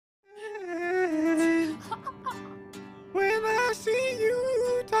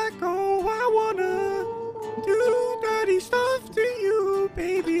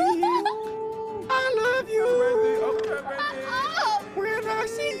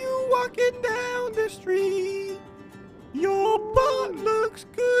see you walking down the street. Your butt looks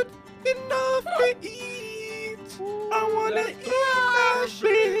good enough to eat. I wanna eat that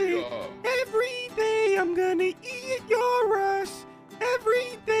shit every day. I'm gonna eat your ass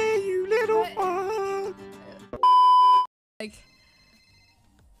every day, you little fuck. Like,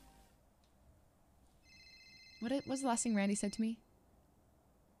 what was the last thing Randy said to me?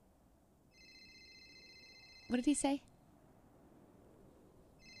 What did he say?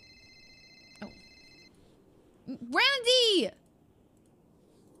 Oh. Randy!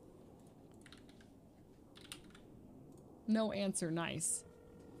 No answer, nice.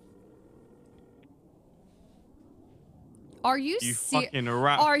 Are you fucking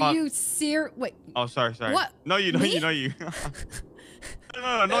rat Are fuck. you serious? Wait. Oh, sorry. What? No, you. Me? No, you.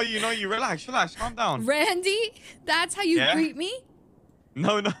 Relax. Calm down. Randy? That's how you greet me?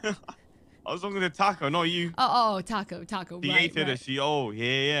 No. I was talking to Taco, not you. Oh, Taco. Right.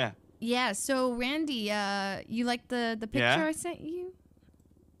 Yeah. Yeah, so Randy, you like the picture I sent you?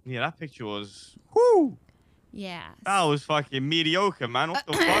 Yeah, that picture was... Whoo! Yeah. That was fucking mediocre, man. What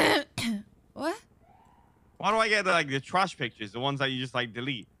the fuck? What? Why do I get the trash pictures, the ones that you just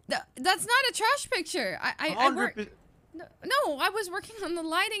delete? That's not a trash picture. I worked... No, I was working on the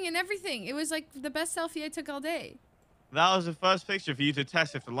lighting and everything. It was like the best selfie I took all day. That was the first picture for you to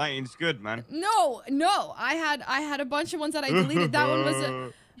test if the lighting's good, man. No. I had a bunch of ones that I deleted. That one was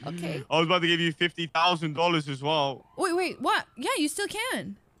a... Okay. I was about to give you $50,000 as well. Wait, what? Yeah, you still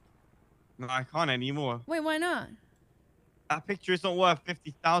can. No, I can't anymore. Wait, why not? That picture is not worth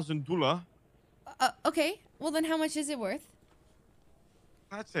 $50,000. Okay. Well, then how much is it worth?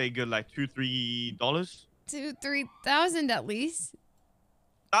 I'd say good, like $2, $3. 2,000-3,000 at least.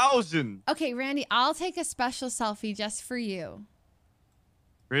 1,000. Okay, Randy, I'll take a special selfie just for you.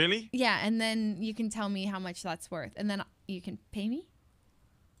 Really? Yeah, and then you can tell me how much that's worth, and then you can pay me.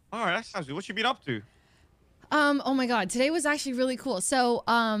 All right, that sounds good. What you been up to? Oh my God, today was actually really cool. So,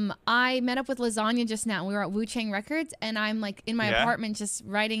 I met up with Lasagna just now. We were at Wu Chang Records, and I'm like in my apartment just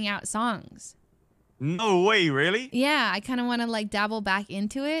writing out songs. No way, really? Yeah, I kind of want to like dabble back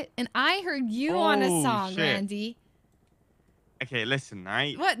into it, and I heard you on a song, Randy. Okay, listen,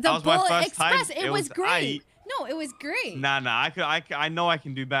 right? What? The Bullet Express. It was great. No, it was great. Nah. I know I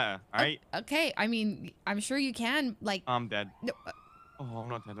can do better. All right. Okay. I mean, I'm sure you can. Like. I'm dead. No, oh, I'm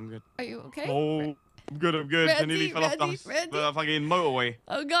not dead. I'm good. Are you okay? Oh, I'm good. Randy, I nearly fell off the fucking motorway.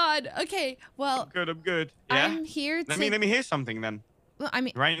 Oh God. Okay. Well. I'm good. Yeah. I'm here to. Let me hear something then. Well, I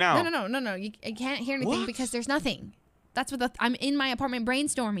mean. Right now. No. You can't hear anything because there's nothing. That's what I'm in my apartment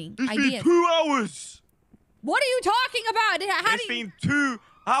brainstorming It's ideas. been 2 hours. What are you talking about? It's been 2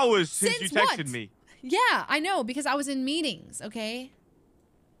 hours since you texted me. Yeah, I know, because I was in meetings, okay?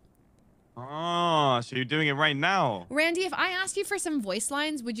 Oh, so you're doing it right now. Randy, if I asked you for some voice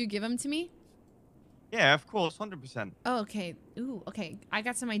lines, would you give them to me? Yeah, of course, 100%. Oh, okay. Ooh, okay. I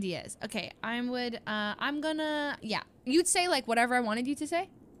got some ideas. Okay, I'm gonna, yeah. You'd say, like, whatever I wanted you to say?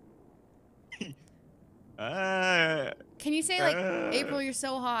 Can you say, like, April, you're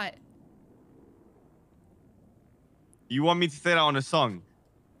so hot? You want me to say that on a song?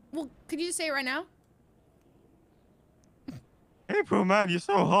 Well, could you just say it right now? April, man, you're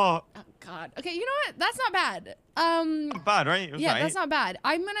so hot. Oh, God. Okay, you know what? That's not bad. Not bad, right? Yeah, that's not bad.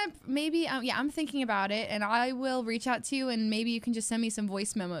 I'm gonna maybe, yeah, I'm thinking about it, and I will reach out to you, and maybe you can just send me some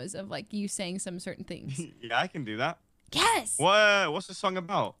voice memos of, like, you saying some certain things. Yeah, I can do that. Yes! What's the song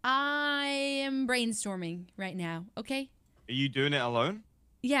about? I am brainstorming right now, okay? Are you doing it alone?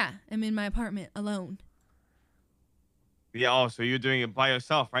 Yeah, I'm in my apartment alone. Yeah, oh, so you're doing it by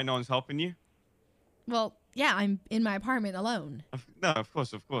yourself, right? No one's helping you? Well, yeah, I'm in my apartment alone. No, of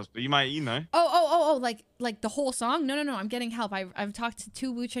course. But you might, Oh, like the whole song? No, I'm getting help. I've talked to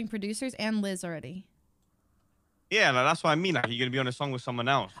 2 Wu Chang producers and Liz already. Yeah, that's what I mean. Like, you're going to be on a song with someone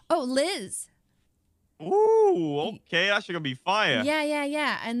else. Oh, Liz. Ooh, okay. That's going to be fire.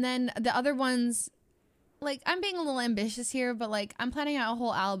 Yeah. And then the other ones, like, I'm being a little ambitious here, but, like, I'm planning out a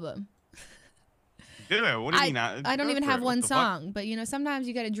whole album. Do it. What do you mean? I don't even have one song, but, you know, sometimes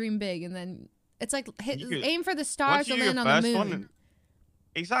you got to dream big, and then it's like aim for the stars to land on the moon.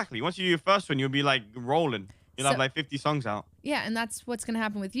 Exactly. Once you do your first one, you'll be, like, rolling. You'll have, like, 50 songs out. Yeah, and that's what's going to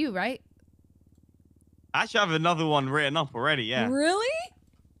happen with you, right? I actually have another one written up already, yeah. Really?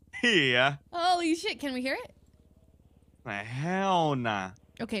 Yeah. Holy shit. Can we hear it? Hell nah.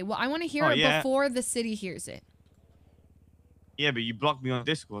 Okay, well, I want to hear it before the city hears it. Yeah, but you blocked me on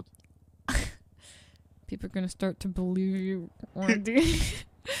Discord. People are going to start to believe you, Randy.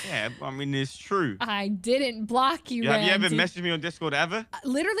 Yeah, I mean, it's true. I didn't block you, Randy. Have you ever messaged me on Discord ever?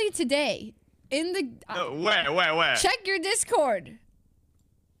 Literally today. In the... Where? Check your Discord.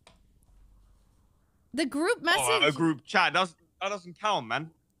 The group message. Oh, a group chat. That doesn't count,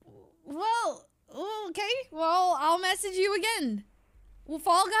 man. Well, okay. Well, I'll message you again. Well,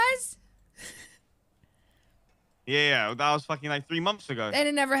 Fall Guys? Yeah, that was fucking like 3 months ago. And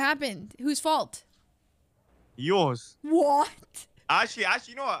it never happened. Whose fault? Yours. What? Actually,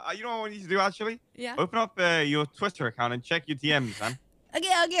 you know what? You know what we need to do, actually? Yeah. Open up your Twitter account and check your DMs, man. Okay.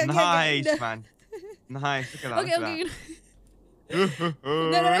 Nice, No. man. Nice. Look at that. Okay. Look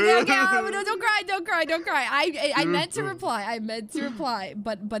at that. No, don't cry. I meant to reply.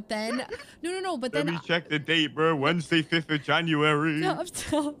 But then, no. But then. Let me check the date, bro. Wednesday, 5th of January.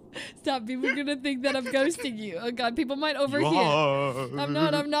 Stop. People are gonna think that I'm ghosting you. Oh God, people might overhear. I'm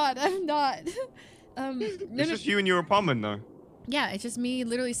not. It's just you in your apartment, though. Yeah, it's just me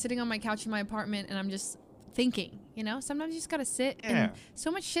literally sitting on my couch in my apartment, and I'm just thinking. You know, sometimes you just gotta sit. Yeah. And so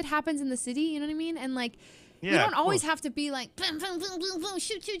much shit happens in the city. You know what I mean? And like. Yeah, you don't always have to be like, boom, boom, boom, boom, boom,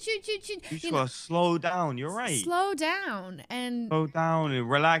 shoot. You just gotta slow down. You're right. Slow down and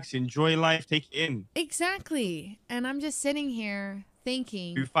relax, enjoy life, take it in. Exactly. And I'm just sitting here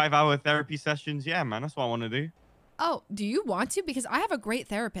thinking. Do 5-hour therapy sessions. Yeah, man, that's what I want to do. Oh, do you want to? Because I have a great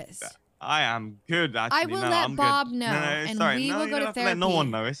therapist. I am good, actually. I will let Bob know, and we will go to therapy. Let no one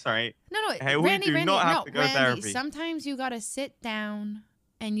know. It's all right. No, hey, Randy, we do not have to go to therapy. Sometimes you gotta sit down.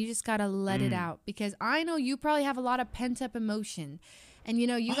 And you just gotta let it out, because I know you probably have a lot of pent up emotion, and you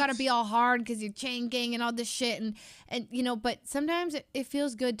know you gotta be all hard because you're chain gang and all this shit, and you know. But sometimes it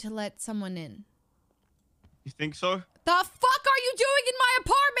feels good to let someone in. You think so? The fuck are you doing in my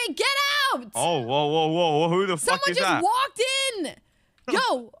apartment? Get out! Oh, whoa! Who the fuck is that? Someone just walked in.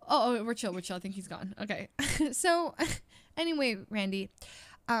 Yo! Oh, we're chill. I think he's gone. Okay. So, anyway, Randy.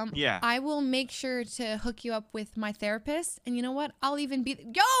 Yeah. I will make sure to hook you up with my therapist, and you know what? I'll even be. Yo,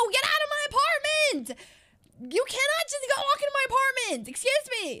 get out of my apartment! You cannot just go walk into my apartment. Excuse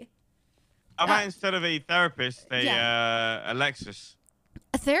me. How about instead of a therapist, Alexis?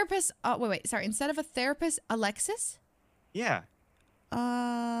 A therapist? Wait. Sorry. Instead of a therapist, Alexis? Yeah.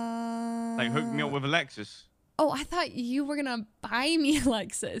 Like hook me up with Alexis. Oh, I thought you were gonna buy me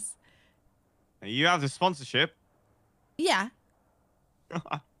Alexis. You have the sponsorship. Yeah.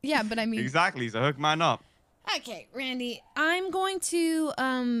 Yeah, but I mean. Exactly. So hook mine up. Okay, Randy. I'm going to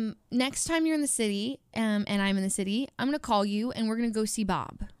next time you're in the city, and I'm in the city, I'm gonna call you, and we're gonna go see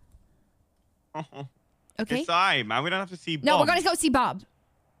Bob. Okay. It's alright, man. We don't have to see Bob. No, we're gonna go see Bob.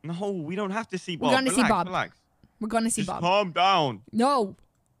 No, we don't have to see Bob. We're gonna see Bob. Relax. We're gonna see Just Bob. Calm down. No.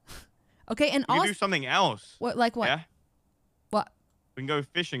 Okay, and we also can do something else. What? Like what? Yeah. What? We can go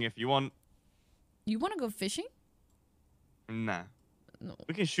fishing if you want. You want to go fishing? Nah. No.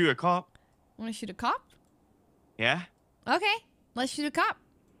 We can shoot a cop. Want to shoot a cop? Yeah. Okay, let's shoot a cop.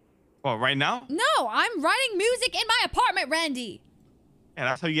 What, right now? No, I'm writing music in my apartment, Randy. Yeah,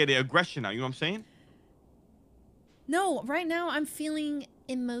 that's how you get the aggression out. You know what I'm saying? No, right now I'm feeling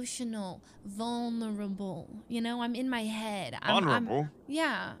emotional, vulnerable. You know, I'm in my head. Vulnerable?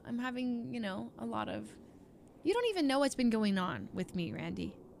 Yeah, I'm having, you know, a lot of... You don't even know what's been going on with me,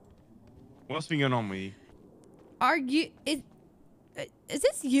 Randy. What's been going on with you? Are you... Is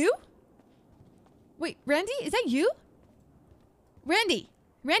this you? Wait, Randy, is that you? Randy,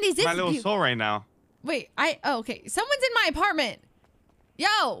 is this my little you? soul right now. Wait, oh, okay. Someone's in my apartment.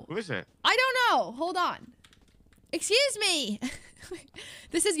 Yo. Who is it? I don't know. Hold on. Excuse me.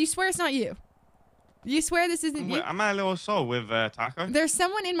 You swear it's not you. You swear this isn't you? I'm my little soul with Taco. There's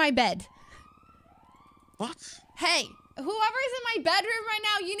someone in my bed. What? Hey, whoever is in my bedroom right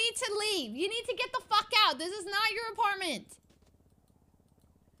now, you need to leave. You need to get the fuck out. This is not your apartment.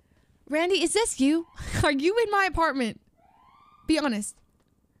 Randy, is this you? Are you in my apartment? Be honest.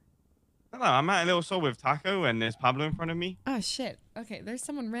 No, I'm at a little soul with Taco and there's Pablo in front of me. Oh, shit. Okay, there's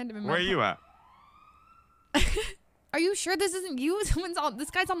someone random in my Where are you at? Are you sure this isn't you? This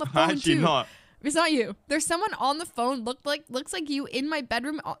guy's on the phone Actually too. not. It's not you. There's someone on the phone looks like you in my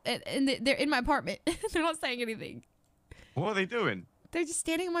bedroom, and they're in my apartment. They're not saying anything. What are they doing? They're just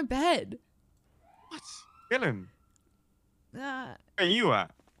standing on my bed. What? Kill him. Where are you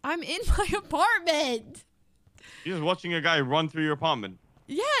at? I'm in my apartment. You're just watching a guy run through your apartment.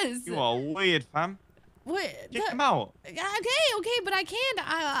 Yes. You are weird, fam. What? Kick him out. Okay, but I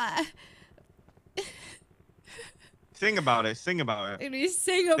can't. Sing about it. Sing about it.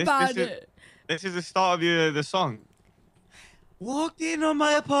 Sing about it. This is the start of the song. Walked in on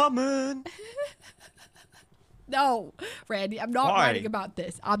my apartment. No, Randy, I'm not writing about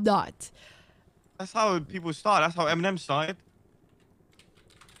this. I'm not. That's how people start. That's how Eminem started.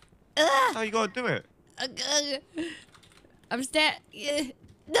 That's how you gotta do it. I'm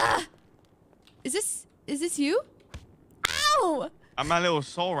Is this you? Ow! I'm my little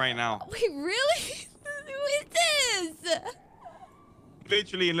soul right now. Wait, really?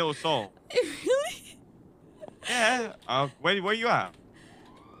 Literally in Little Seoul. Really? Yeah. Where you at?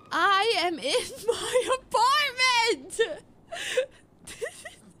 I am in my apartment.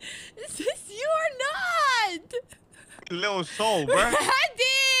 Is this you or not? Little Seoul, bro.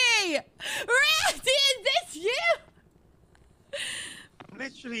 Randy! Randy, is this you? I'm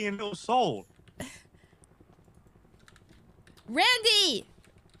literally in Little Seoul. Randy!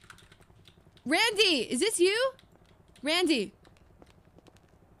 Randy, is this you? Randy.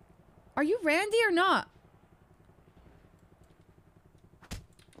 Are you Randy or not?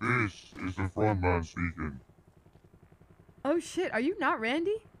 This is the frontman speaking. Oh shit, are you not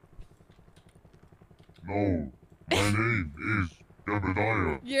Randy? No, my name is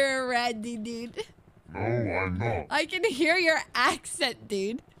Jebediah. You're Randy, dude. No, I'm not. I can hear your accent,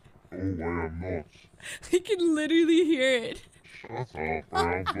 dude. No, I am not. I can literally hear it. Shut up, or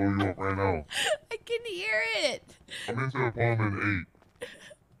I'll blow you up right now. I can hear it. I'm into apartment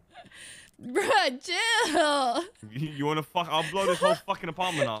Bruh, chill. You wanna fuck? I'll blow this whole fucking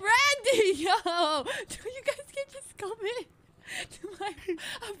apartment up. Randy, yo. You guys can just come in to my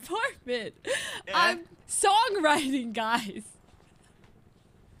apartment. Yeah. I'm songwriting, guys.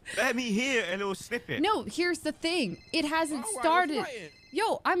 Let me hear a little snippet. No, here's the thing. It hasn't started.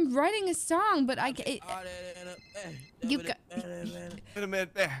 Yo, I'm writing a song, but I can't. You got. Wait a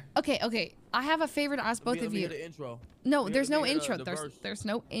minute there. Okay. I have a favor to ask both of you. No, there's no intro. There's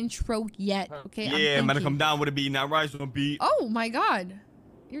no intro yet. Okay. Yeah, I'm man, thinking. come down with a beat, now rise on a beat. Oh my God.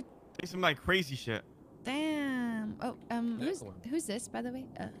 You're. Say some like crazy shit. Damn. Oh, who's this, by the way?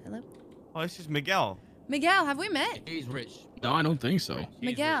 Hello. Oh, it's just Miguel. Miguel, have we met? He's rich. No, I don't think so.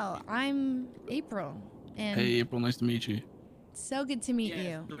 Miguel, I'm April. And Hey, April, nice to meet you. so good to meet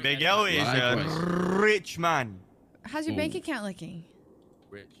you. Miguel is a Likewise. rich man. How's your bank Ooh. account looking?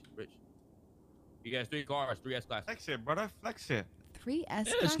 Rich. You got 3 cars, 3 S class. Flex it, brother. Flex it. 3 S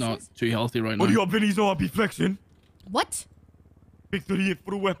It's classes? not too healthy right What do now. you got, Vinny's on? I'll be flexing. What? Big 38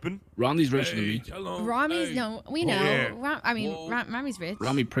 for the weapon. Randy's richer than me. Rami's no, we know. yeah. Rami's rich.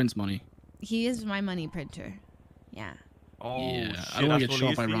 Rami prints money. He is my money printer. Yeah. Oh, Yeah, shit, I don't want that's to get what he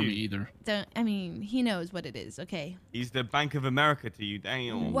shot is by for Rami you. either. He knows what it is, okay? He's the Bank of America to you,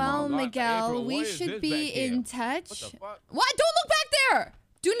 damn. Well, God, Miguel, April, we what is should this be back here? in touch. What the fuck? What? Don't look back there!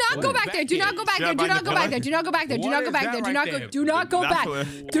 Do not What go is back back there. Do here? not go back Shut there. up, Do not Magna go back Carta. there. Do not go back there. Do What not go is back that there. Do right not go. there? Do not go That's back. what-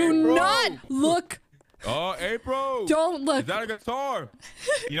 Do Bro. not look. Oh, April. Don't look. Is that a guitar?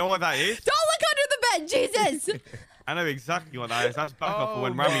 You know what that is? Don't look under the bed, Jesus. I know exactly what that is. That's backup for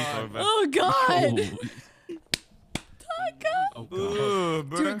when Oh, Rami's God. over. Oh God. Oh, God. Ugh,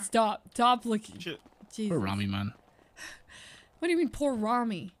 brother. Dude, stop. Stop looking. Shit. Jesus. Poor Rami, man. What do you mean, poor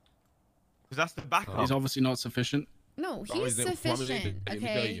Rami? Because that's the backup. He's obviously not sufficient. No, he's Rami's the- Rami's the- sufficient. let me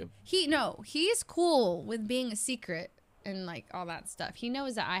tell Okay. you. He's cool with being a secret and like all that stuff. He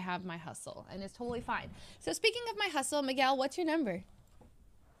knows that I have my hustle and it's totally fine. So speaking of my hustle, Miguel, what's your number?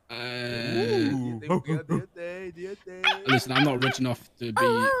 Listen, I'm not rich enough to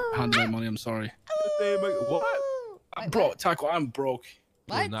be handing out money. I'm sorry. What? Wait, Bro, Taco, I'm broke.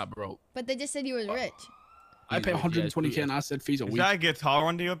 What? He's not broke. But they just said you was rich. I pay He's rich, yes, 120k in yes. asset fees a Is week. that a guitar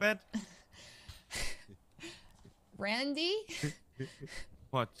under your bed? Randy?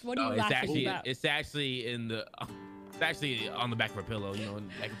 What? What are you No, laughing about? it's actually in the. It's actually on the back of a pillow. You know, in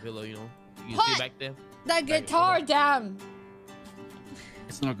the back of a pillow. You know. You What? see it back there. The guitar, damn.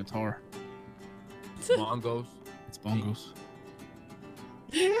 It's not a guitar. Bongos. It's bongos.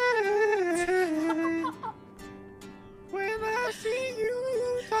 Yeah. When I see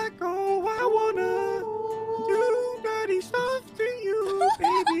you, Taco, I wanna do dirty stuff to you,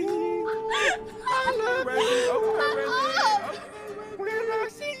 baby. I love you. When I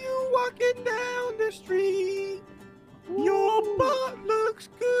see you walking down the street, your butt looks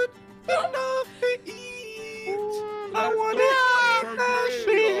good enough to eat. I wanna eat that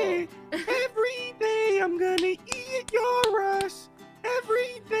shit every day. I'm gonna eat your ass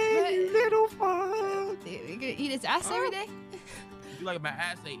every day, What? little fuck. You gonna eat his ass every day? You like my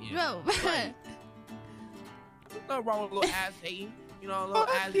ass eating? No. Right. There's nothing wrong with a little ass eating. You know, a little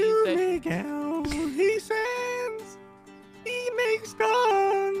ass Fuck you, eating. Miguel. He sends. He makes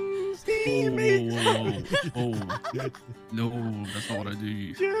guns. He makes. Oh, no, that's not what I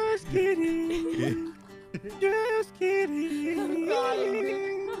do. Just kidding. Just kidding.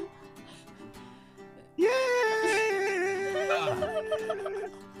 Yeah.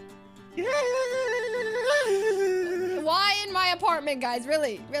 Yeah. Why in my apartment, guys?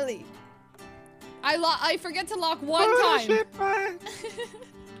 Really? I forget to lock one Throw the time. shit back.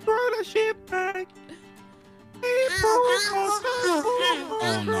 Throw the shit back.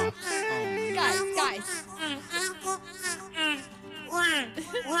 Oh, no. Guys.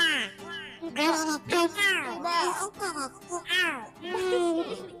 Yeah.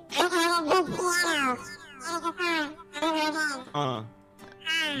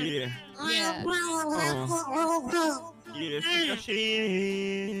 Yeah. Yes,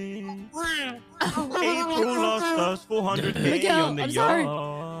 shit. April lost us 400K Miguel, on the I'm sorry.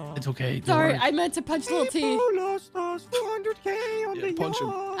 yard. It's okay. don't Sorry, worry. I meant to punch little T. April lost us 400K on the punch him.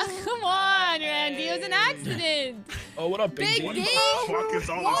 yard. Come on, Randy. It was an accident. Oh, what up, Big Big D? D? Fuck is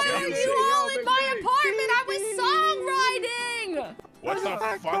on Why this are music? you all in my apartment? I was songwriting. What the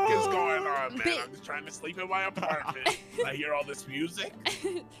fuck is going on, man? Big- I'm just trying to sleep in my apartment. I hear all this music.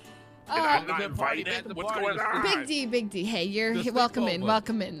 And Oh, I'm not It's a party, invited. it's a What's party. going on? Big D. Hey, you're Just welcome sleep in. over.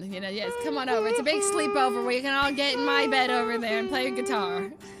 Welcome in. You know, yes, come on over. It's a big sleepover where you can all get in my bed over there and play a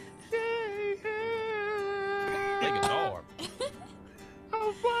guitar. Play guitar.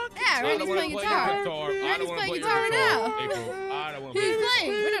 Yeah, Randy's playing guitar. Randy's playing guitar right now. April, I don't want to play He's your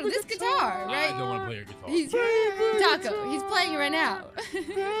playing. No, this guitar, I right? don't want to play your guitar. He's Taco. He's playing it right now. I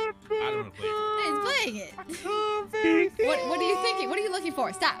don't want to play it. He's playing it. What are you thinking? What are you looking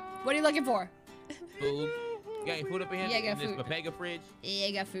for? Stop. What are you looking for? Food. You got any food up in here? Yeah, I got In food. this Papega fridge? Yeah,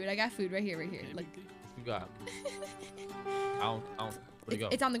 I got food. I got food right here. Look, You got. I don't. Where'd it go?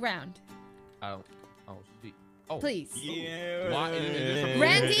 it's on the ground. I don't see. Oh. Please. Yeah. Why- is this a-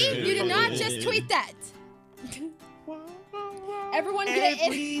 Randy, you did not just tweet that. Everyone get it.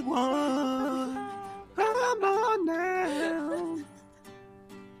 Everyone, come on now.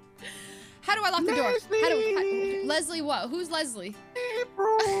 How do I lock the door? Leslie. Leslie what? Who's Leslie?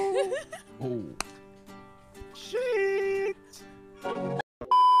 April, Oh. shit. All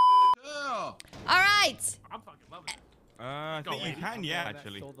right. I'm fucking loving it. I think you can, yeah,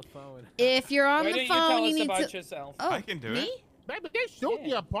 actually. If you're on Why the didn't phone, you you need tell us to. about yourself? Oh, I can do me? it. Baby, they sold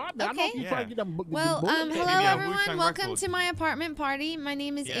the apartment. I know Okay. you trying to get them. Well, hello Give me a everyone. Wu-Tang Welcome record. to my apartment party. My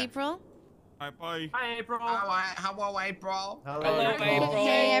name is Yeah. April. Hi, bye. Hi, April. Hello, April. Hello, April.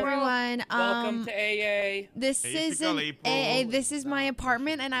 Hey everyone. Welcome to AA. This Hey, it's isn't April. AA. This is my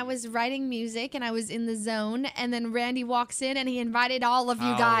apartment, and I was writing music, and I was in the zone, and then Randy walks in, and he invited all of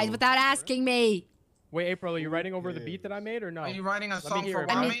you guys Ow. without asking me. Wait, April, are you writing over the beat that I made or no? Are you writing a me song hear for it,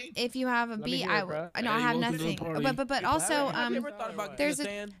 bro. I mean, Mommy? if you have a me beat, hear it, bro. I know I Hey, have welcome to the nothing. party. But also Have you ever thought about there's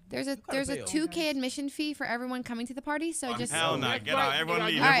getting a stand? there's a Gotta pay 'em. 2K admission fee for everyone coming to the party. So just Hell no, get out. Everyone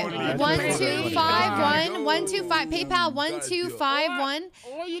leave. all Everyone right, leave. 1251 125 PayPal 1251.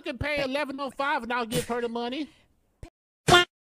 Or you can pay 11.05 and I'll give her the money.